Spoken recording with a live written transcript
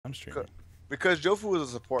I'm streaming. Because Jofu was a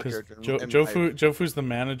support character. Jofu's the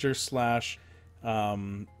manager slash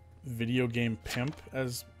video game pimp,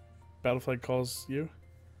 as BattleFlag calls you.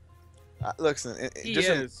 Listen, He just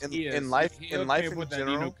is. in life, He in hooked life me up in with that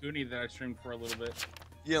general, Nino Kuni that I streamed for a little bit.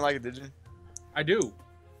 you didn't like it, did you? I do. It's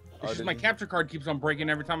Oh, just did my you? capture card keeps on breaking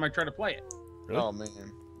every time I try to play it. Really? Oh man,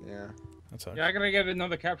 yeah. That sucks. Yeah, I gotta get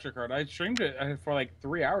another capture card. I streamed it for like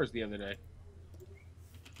 3 hours the other day.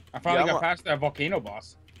 I finally got past that volcano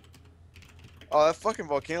boss. Oh, that fucking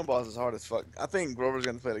volcano boss is hard as fuck. I think Grover's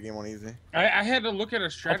gonna play the game on easy. I had to look at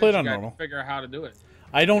a strategy play it on guide normal. to figure out how to do it.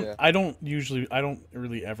 I don't Yeah. I don't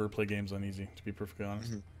really ever play games on easy, to be perfectly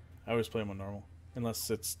honest. I always play them on normal. Unless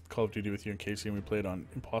it's Call of Duty with you and Casey and we play it on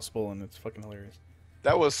impossible and it's fucking hilarious.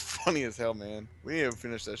 That was funny as hell, man. We need to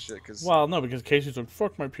finish that shit because Well, no, because Casey's like,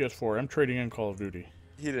 fuck my PS4, I'm trading in Call of Duty.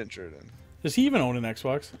 he didn't trade in. Does he even own an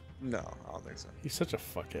Xbox? No, I don't think so. He's such a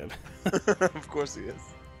fuckhead. Of course he is.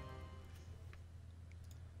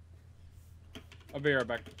 I'll be right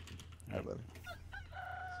back. Alright, buddy.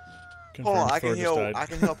 Confirmed Hold on, I Thor can just heal. died. I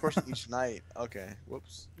can heal a person each night. Okay.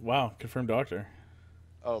 Whoops. Wow, confirmed doctor.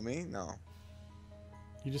 Oh, me? No.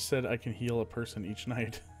 You just said I can heal a person each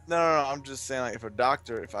night. No. I'm just saying, like, if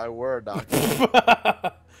I were a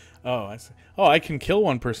doctor. Oh, I see. Oh, I can kill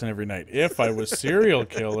one person every night if I was serial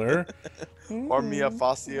killer. Or Mia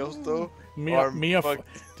Facioso. Mia. fuck-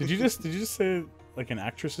 Did you just say like an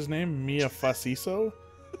actress's name? Mia Faciso?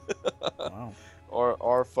 Wow.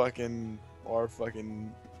 Or fucking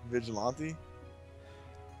vigilante.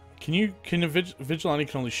 Can a vigilante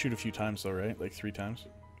can only shoot a few times though, right? Like 3 times.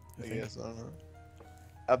 I guess I don't know.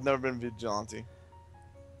 I've never been vigilante.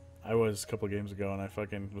 I was a couple of games ago and I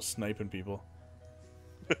fucking was sniping people.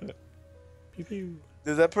 Pew pew.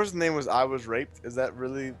 Does that person's name was I was raped? Is that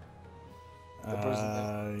really the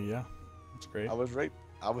person's name? Yeah, that's great. I was raped.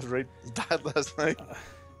 Died last night.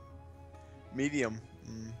 Medium.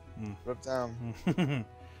 Ripped down.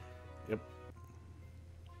 Yep.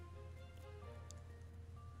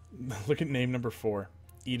 Look at name number 4.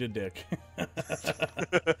 Eat a dick.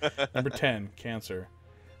 Number 10. Cancer.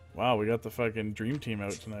 Wow, we got the fucking dream team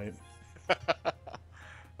out tonight.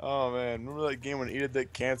 Oh man, remember that game when Eat a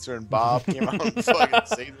Dick, Cancer, and Bob came out and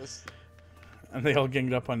fucking saved us? And they all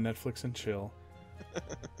ganged up on Netflix and chill.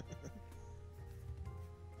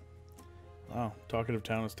 Wow, talkative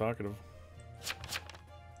town is talkative.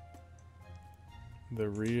 The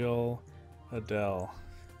real Adele.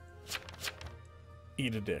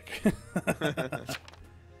 Eat a dick.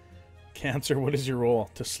 Cancer, what is your role?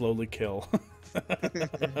 To slowly kill.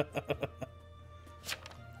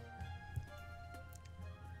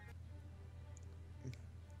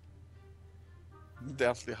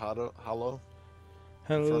 Deathly Hollow.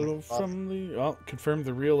 Hello from the... Well, confirmed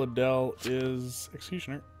the real Adele is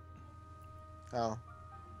Executioner. How?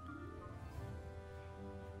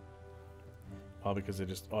 Oh, because they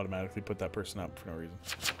just automatically put that person up for no reason.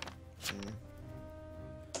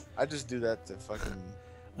 I just do that to fucking...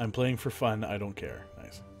 I'm playing for fun, I don't care.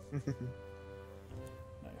 Nice.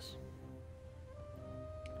 Nice.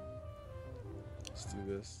 Let's do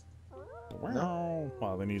this. No.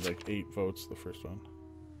 Wow, they need like 8 votes, the first one.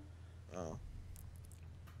 Oh.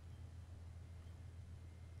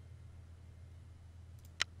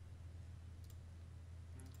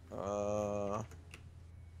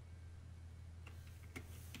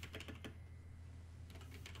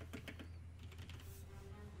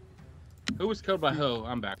 Who was killed by who?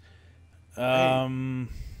 I'm back. The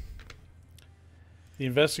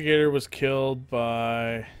investigator was killed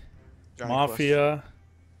by Johnny Mafia,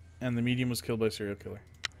 and the medium was killed by serial killer.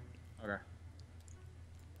 Okay.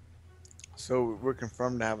 So we're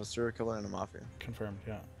confirmed to have a serial killer and a mafia. Confirmed,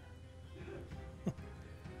 yeah.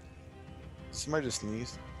 Somebody just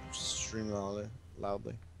sneezed. Stream loudly.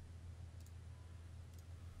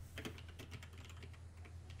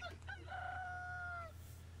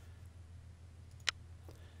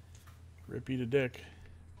 Rip eat a dick.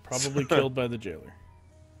 Probably killed by the jailer.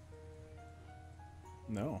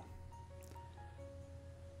 No.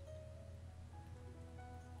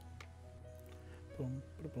 Boom,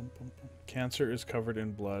 boom, boom, boom. Cancer is covered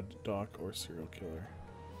in blood, doc, or serial killer.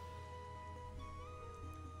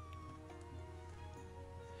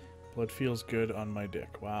 Blood feels good on my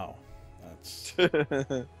dick. Wow. That's...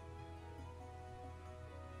 2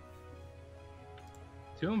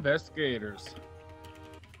 investigators.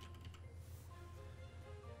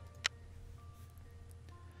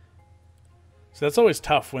 So that's always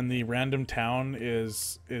tough when the random town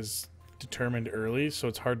is determined early, so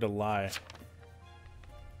it's hard to lie.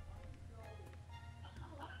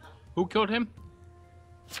 Who killed him?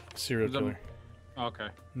 Serial Was that- killer. Okay.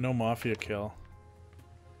 No mafia kill.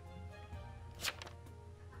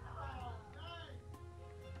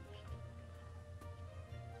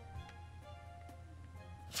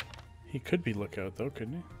 He could be lookout though,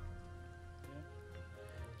 couldn't he?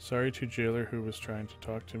 Sorry to jailer who was trying to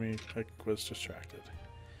talk to me. I was distracted.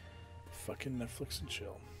 Fucking Netflix and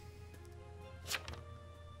chill.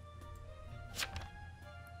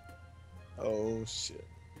 Oh shit.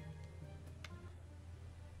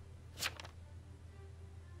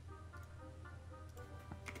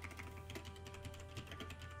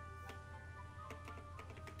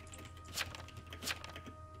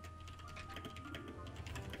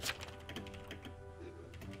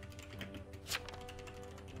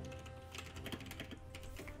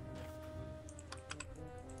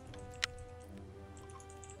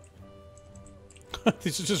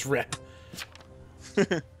 These are just red.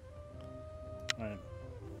 Alright.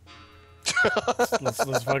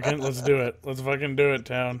 let's do it. Let's fucking do it,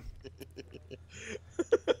 town.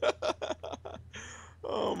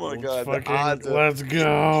 Oh my god. Let's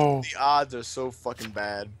go. The odds are so fucking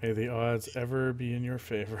bad. May the odds ever be in your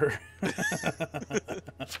favor. I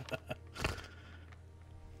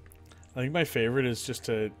think my favorite is just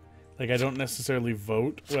to, like, I don't necessarily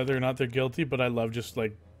vote whether or not they're guilty, but I love just,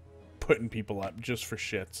 like, putting people up just for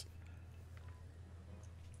shits.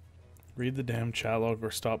 Read the damn chat log or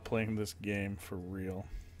stop playing this game for real.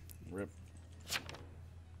 Rip.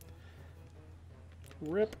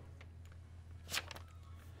 Rip.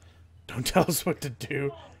 Don't tell us what to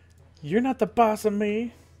do. You're not the boss of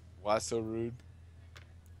me. Why so rude?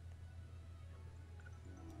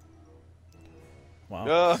 Wow.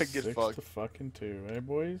 Oh, get 6 fucked. to fucking 2. Hey,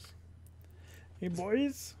 boys? Hey,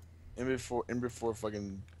 boys? In before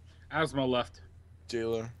fucking Asmo left.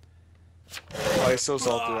 jailer. Oh, he's so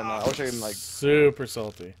salty right now. I wish I could like. Super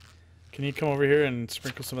salty. Can you come over here and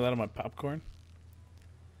sprinkle some of that on my popcorn?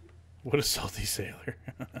 What a salty sailor.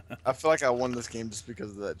 I feel like I won this game just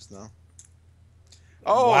because of that just now.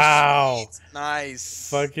 Oh, wow. Sweet. Nice.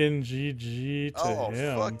 Fucking GG to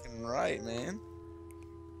him. Fucking right, man.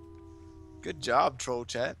 Good job, troll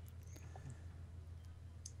chat.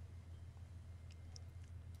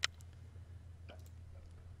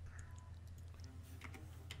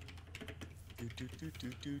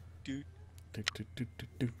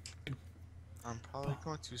 I'm probably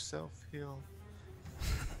going to self-heal.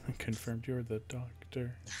 Confirmed you're the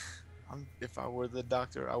doctor. If I were the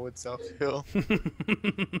doctor, I would self-heal.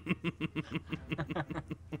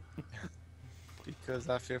 Because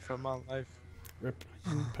I fear for my life. Rip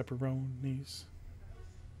pepperonis.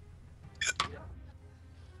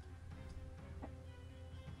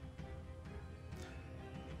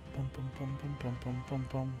 Bum, bum, bum, bum, bum, bum, bum,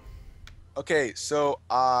 bum. Okay, so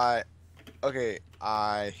I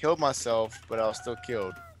healed myself, but I was still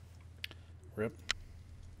killed. Rip.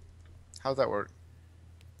 How's that work?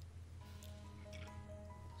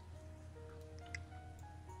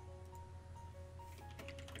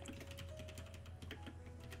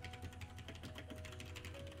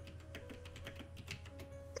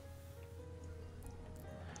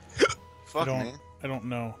 Fuck me. I don't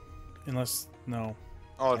know. Unless, no.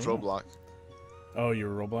 Oh, it's I don't know. Roblox. Oh, you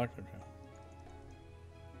were Roblox? Okay.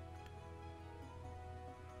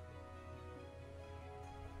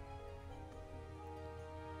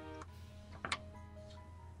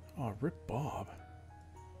 Oh, Rip Bob.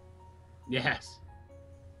 Yes.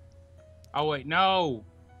 Oh wait, no.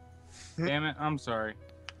 Damn it! I'm sorry.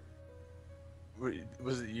 Wait,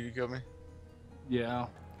 was it you who killed me? Yeah.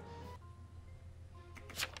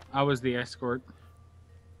 I was the escort.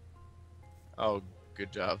 Oh,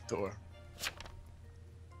 good job, Thor.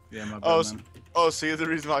 Yeah, my bad, Oh, man. so you're the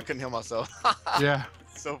reason why I couldn't heal myself. Yeah.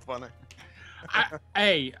 So funny.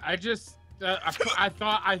 I just I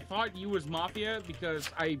thought you was mafia because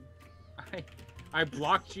I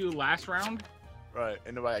blocked you last round Right,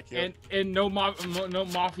 and nobody got killed. and no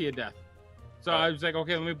mafia death. So I was like,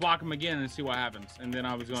 okay, let me block him again and see what happens. And then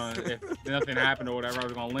I was gonna, if nothing happened or whatever, I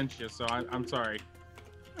was gonna lynch you. So I'm sorry.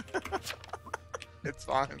 It's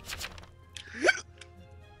fine.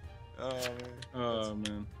 Oh man. Oh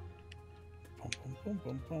man. Bum, bum, bum,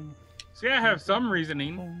 bum, bum. See, I have some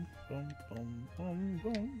reasoning. Bum, bum, bum, bum,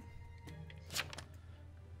 bum.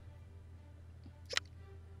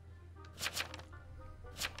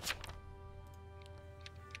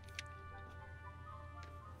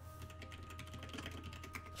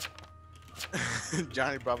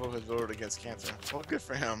 Johnny Bravo has voted against cancer. Well, good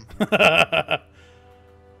for him.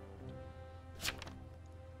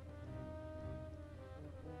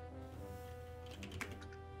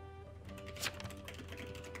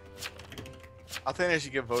 I think they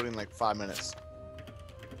should give voting like 5 minutes.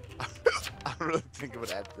 I really think it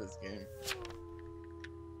would add to this game.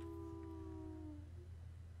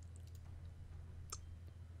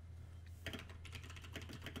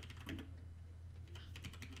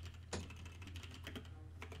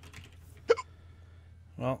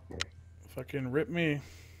 Well, fucking rip me.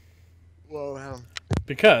 Well,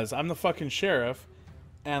 Because I'm the fucking sheriff,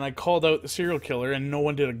 and I called out the serial killer, and no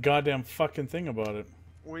one did a goddamn fucking thing about it.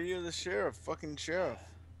 well, you're the sheriff, fucking sheriff.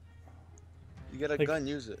 You got a Like, gun,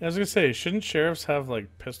 use it. I was gonna say, shouldn't sheriffs have like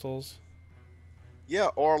pistols? Yeah,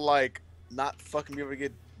 or like not fucking be able to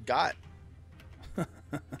get got.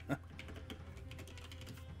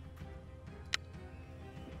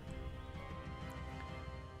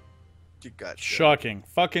 You got shit. Shocking.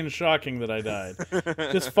 Fucking shocking that I died.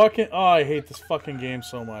 This fucking... Oh, I hate this fucking game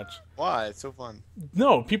so much. Why? It's so fun.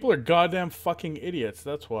 No, people are goddamn fucking idiots.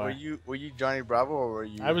 That's why. Were you Johnny Bravo or were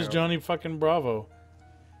you? I was Johnny fucking Bravo.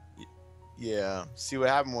 Yeah. See, what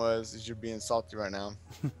happened was is you're being salty right now.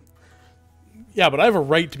 Yeah, but I have a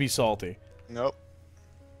right to be salty. Nope.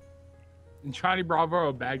 And Johnny Bravo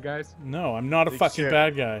are bad guys. No, I'm not a They fucking can't-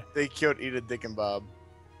 bad guy. They killed Edith, Dick, and Bob.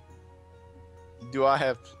 Do I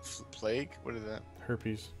have plague? What is that?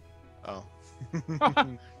 Herpes. Oh.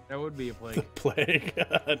 That would be a The plague.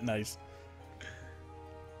 plague. Nice.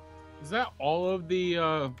 Is that all of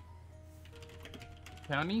the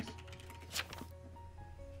counties?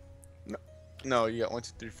 No, you got 1,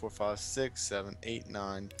 2, 3, 4, 5, 6, 7, 8,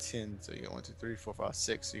 9, 10. So you got 1, 2, 3, 4, 5,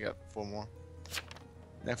 6. So you got 4 more.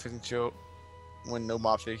 Next fixing show when no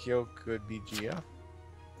mafia kill could be GF.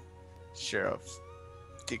 Sheriff.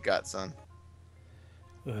 Get got, son.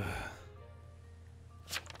 Ugh.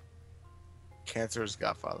 Cancer's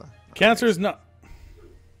Godfather. Cancer is not...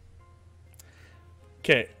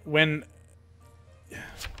 Okay, when...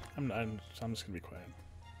 I'm just gonna be quiet.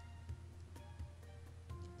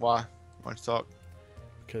 Why? Why don't you talk?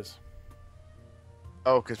 Because...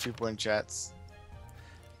 Oh, because people in chats.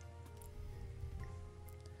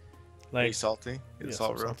 Are you Like... salty? Is Yes,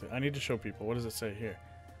 salt I'm real? salty. I need to show people. What does it say here?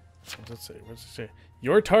 What does it say? What does it say?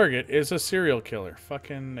 Your target is a serial killer.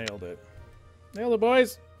 Fucking nailed it. Nailed it,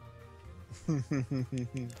 boys.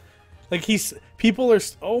 Like people are.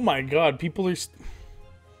 Oh my god, people are.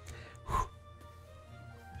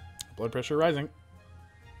 Blood pressure rising.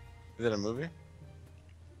 Is it a movie?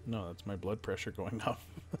 No, that's my blood pressure going up.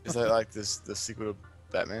 Is that like the sequel to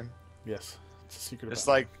Batman? Yes, it's a secret. It's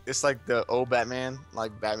about like the old Batman,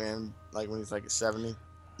 like when he's like 70.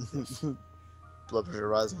 Blood pressure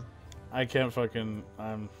rising. I can't fucking.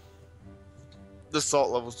 The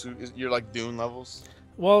salt levels too. You're like Dune levels.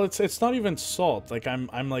 Well, it's not even salt. Like I'm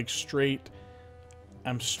like straight.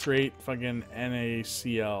 I'm straight fucking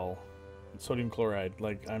NaCl, sodium chloride.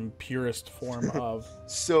 Like I'm purest form of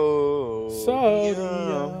sodium.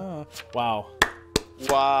 Wow.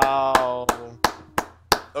 Wow.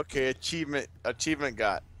 Okay, achievement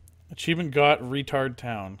got. Achievement got retard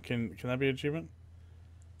town. Can that be an achievement?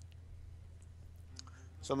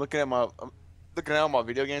 So I'm looking at all my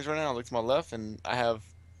video games right now. I look to my left and I have,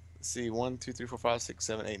 let's see, 1, 2, 3, 4, 5, 6,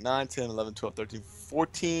 7, 8, 9, 10, 11, 12, 13,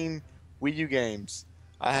 14 Wii U games.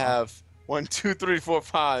 I have 1, 2, 3, 4,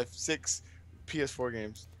 5, 6 PS4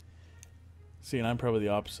 games. See, and I'm probably the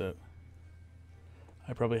opposite.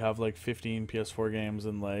 I probably have like 15 PS4 games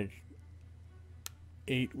and like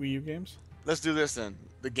 8 Wii U games. Let's do this then.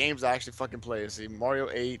 The games I actually fucking play. See, Mario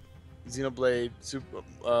 8, Xenoblade,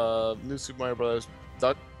 New Super Mario Bros.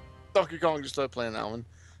 Donkey Kong just started playing that one.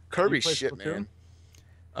 Kirby play shit, Splatoon? man.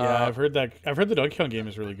 Yeah, I've heard that. I've heard the Donkey Kong game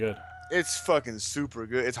is really good. It's fucking super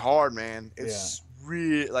good. It's hard, man. It's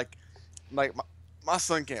really like my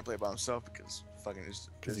son can't play by himself because fucking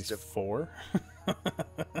Because he's different. 4.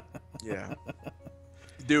 Yeah.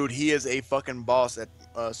 Dude, he is a fucking boss at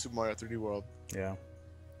Super Mario 3D World. Yeah.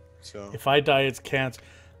 So If I die, it's cancer.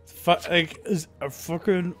 Like is a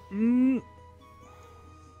fucking.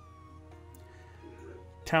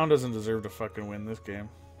 Town doesn't deserve to fucking win this game.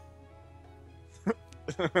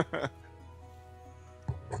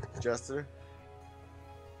 Jester.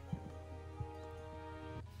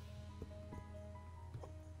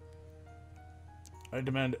 I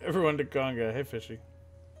demand everyone to Conga. Hey, Fishy.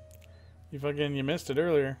 You missed it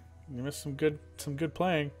earlier. You missed some good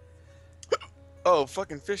playing. Oh,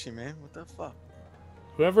 fucking fishy, man. What the fuck?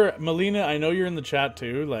 Whoever, Melina, I know you're in the chat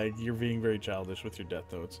too. Like, you're being very childish with your death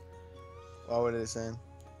throats. Why would it say?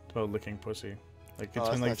 About licking pussy. Like, it's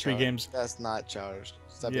Oh, been that's like not 3 childish. games. That's not childish.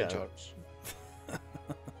 Stop Yeah. being childish.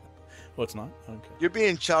 Oh, it's not? Okay. You're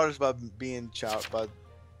being childish by being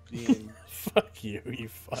Fuck you, you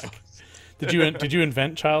fuck. Did you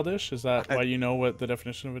invent childish? Is that why you know what the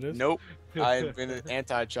definition of it is? Nope. I invented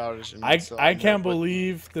anti-childish. And I so I know can't what-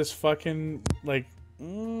 believe this fucking like.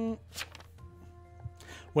 When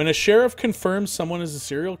a sheriff confirms someone is a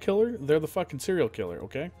serial killer, they're the fucking serial killer.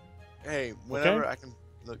 Okay. Hey, whenever I can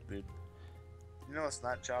look, dude. You know it's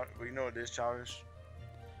not childish. Well, you know it is childish.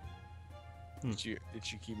 Did you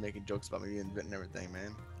keep making jokes about me inventing everything,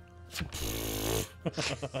 man?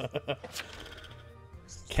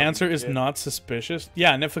 Cancer is not suspicious.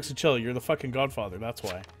 Yeah, Netflix and chill. You're the fucking Godfather. That's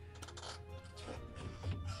why.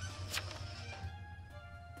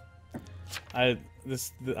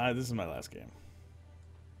 This is my last game.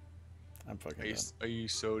 I'm fucking. Are you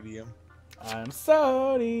sodium? I'm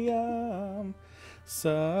sodium.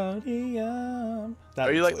 Sodium.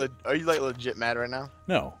 Are you like legit mad right now?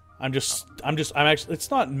 No. I'm actually.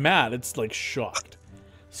 It's not mad. It's like shocked,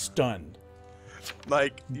 stunned,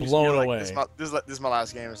 like blown like, away. This is my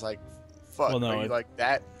last game. It's like, fuck. Well, no, are you like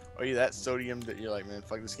that? Are you that sodium that you're like, man,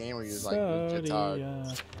 fuck this game? Or are you like legit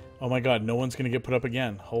tired? Oh my god, no one's gonna get put up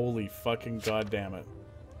again. Holy fucking goddamn it.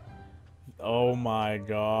 Oh my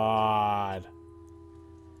god.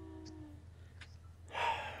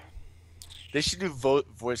 They should do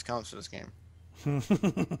voice counts for this game.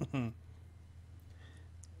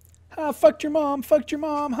 Ha, fucked your mom, fucked your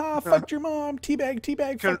mom, ha, fucked your mom, teabag,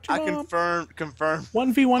 fucked your mom. Confirm.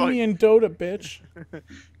 1v1 me in Dota, bitch.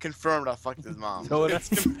 Confirmed I fucked his mom.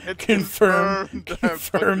 Confirmed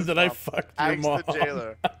that I fucked your mom. Ask the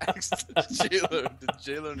jailer. Ask the jailer. The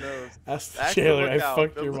jailer knows. Ask the jailer, I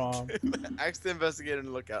fucked your mom. Ask the investigator in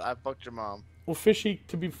the lookout. I fucked your mom. Well, Fishy,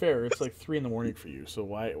 to be fair, it's like 3 in the morning for you, so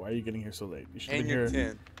why are you getting here so late? You should and be you're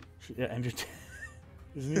here. 10. Yeah, and you're 10.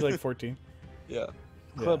 Isn't he like 14? Yeah.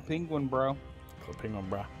 Club Penguin, bro. Club Penguin,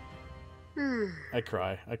 bro. I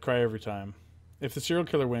cry every time. If the serial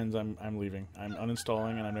killer wins, I'm leaving. I'm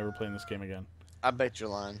uninstalling and I'm never playing this game again. I bet you're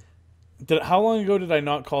lying. How long ago did I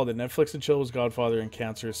not call that Netflix and chill was Godfather and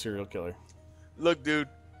Cancer is serial killer? Look, dude.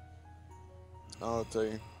 I'll tell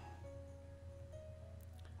you.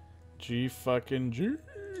 G fucking G.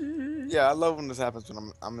 Yeah, I love when this happens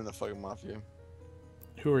when I'm in the fucking mafia.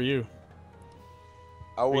 Who are you?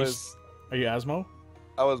 Are you Asmo?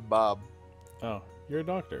 I was Bob. Oh, you're a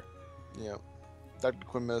doctor. Yeah. Dr.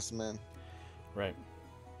 Quinn Medicine Man. Right.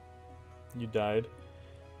 You died.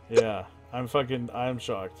 Yeah. I'm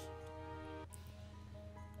shocked.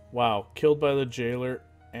 Wow. Killed by the jailer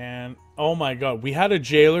and... Oh my god. We had a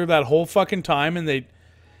jailer that whole fucking time and they...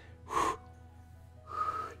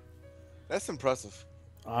 That's impressive.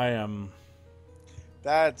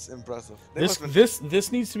 That's impressive.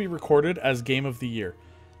 This needs to be recorded as Game of the Year.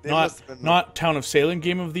 Not Town of Salem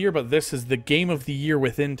Game of the Year, but this is the Game of the Year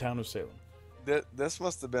within Town of Salem. This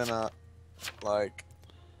must have been that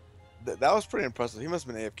was pretty impressive. He must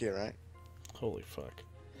have been AFK, right? Holy fuck.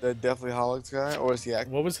 The Deathly Hallows guy, or is he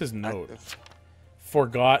active? What was his note? Active?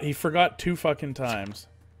 He forgot 2 fucking times.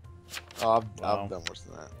 Oh, I've done worse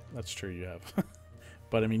than that. That's true, you have.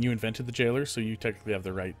 But I mean, you invented the jailer, so you technically have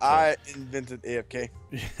the right to... I invented AFK.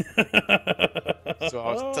 So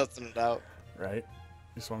I was testing it out. Right.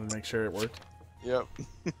 Just wanted to make sure it worked. Yep.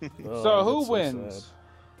 So who wins?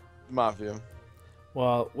 Mafia.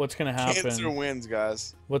 Well, what's gonna happen? Cancer wins,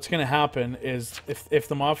 guys. What's gonna happen is if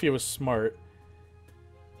the Mafia was smart,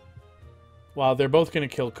 well, they're both gonna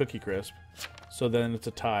kill Cookie Crisp, so then it's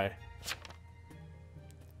a tie.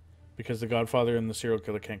 Because the Godfather and the serial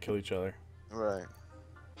killer can't kill each other. Right.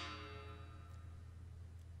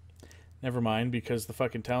 Never mind, because the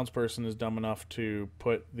fucking townsperson is dumb enough to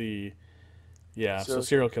put the... Yeah, so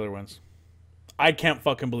serial killer wins. I can't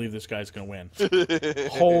fucking believe this guy's gonna win.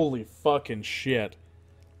 Holy fucking shit.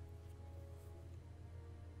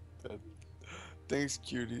 Thanks,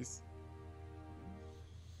 cuties.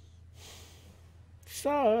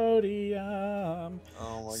 Sodium.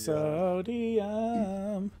 Oh my god.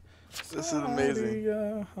 Sodium. This is amazing.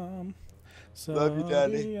 Love you,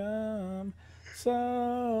 Daddy.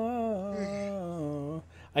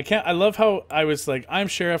 I love how I was like, I'm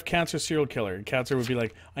Sheriff, Cancer serial killer. And Cancer would be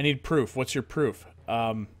like, I need proof. What's your proof?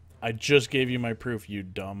 I just gave you my proof, you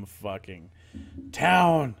dumb fucking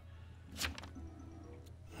town.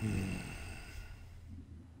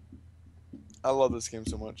 I love this game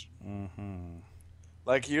so much. Mm-hmm.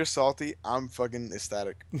 Like, you're salty, I'm fucking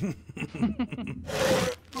ecstatic.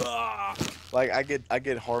 Like, I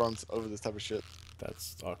get hard-ons over this type of shit.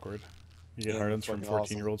 That's awkward. You get hard-ons from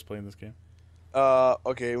 14-year-olds playing this game?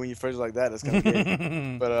 Okay, when you phrase it like that, that's kind of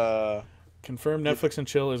gay. But, confirm Netflix and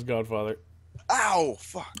chill is Godfather. Ow!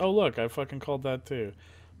 Fuck. Oh, look, I fucking called that too.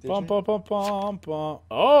 Bum, bum, bum, bum, bum.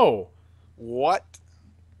 Oh! What?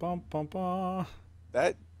 Bum, bum, bum.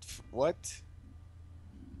 What?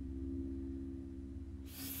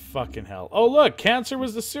 Fucking hell. Oh, look, Cancer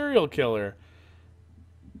was the serial killer.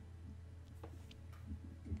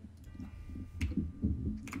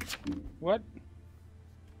 What?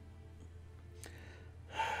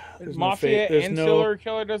 There's Mafia no and serial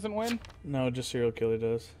killer doesn't win? No, just serial killer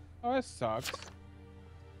does. Oh, that sucks.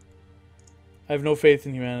 I have no faith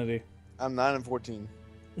in humanity. I'm 9 and 14.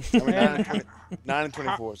 I mean 9 and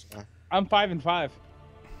 24. So. I'm 5 and 5.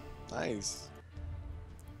 Nice.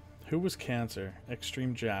 Who was Cancer?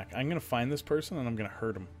 Extreme Jack. I'm gonna find this person and I'm gonna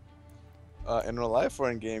hurt him. In real life or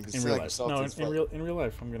in game? In real life. No, in real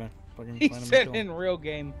life. I'm gonna fucking He find him. said and kill him. in real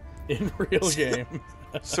game. In real game.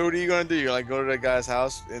 So what are you gonna do? You're like go to that guy's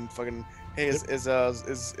house and fucking hey is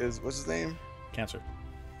what's his name? Cancer.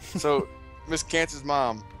 So Miss Cancer's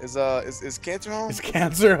mom is Cancer home? Is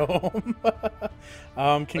Cancer home?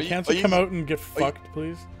 Can Cancer come out and get fucked,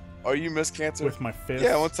 please? Are you Miss Cancer? With my fist.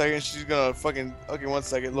 Yeah, 1 second. She's gonna fucking. Okay, 1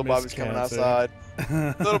 second. Little Miss Bobby's coming Cancer.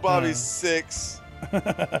 outside. Little Bobby's 6.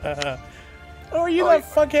 Oh, are you that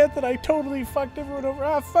fuckhead that I totally fucked everyone over?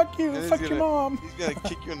 Ah, fuck you. And Fuck your mom. He's gonna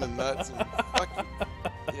kick you in the nuts and fuck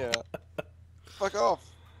you. Yeah. Fuck off.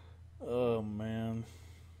 Oh, man.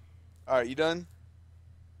 Alright, you done?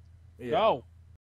 Yeah. Go.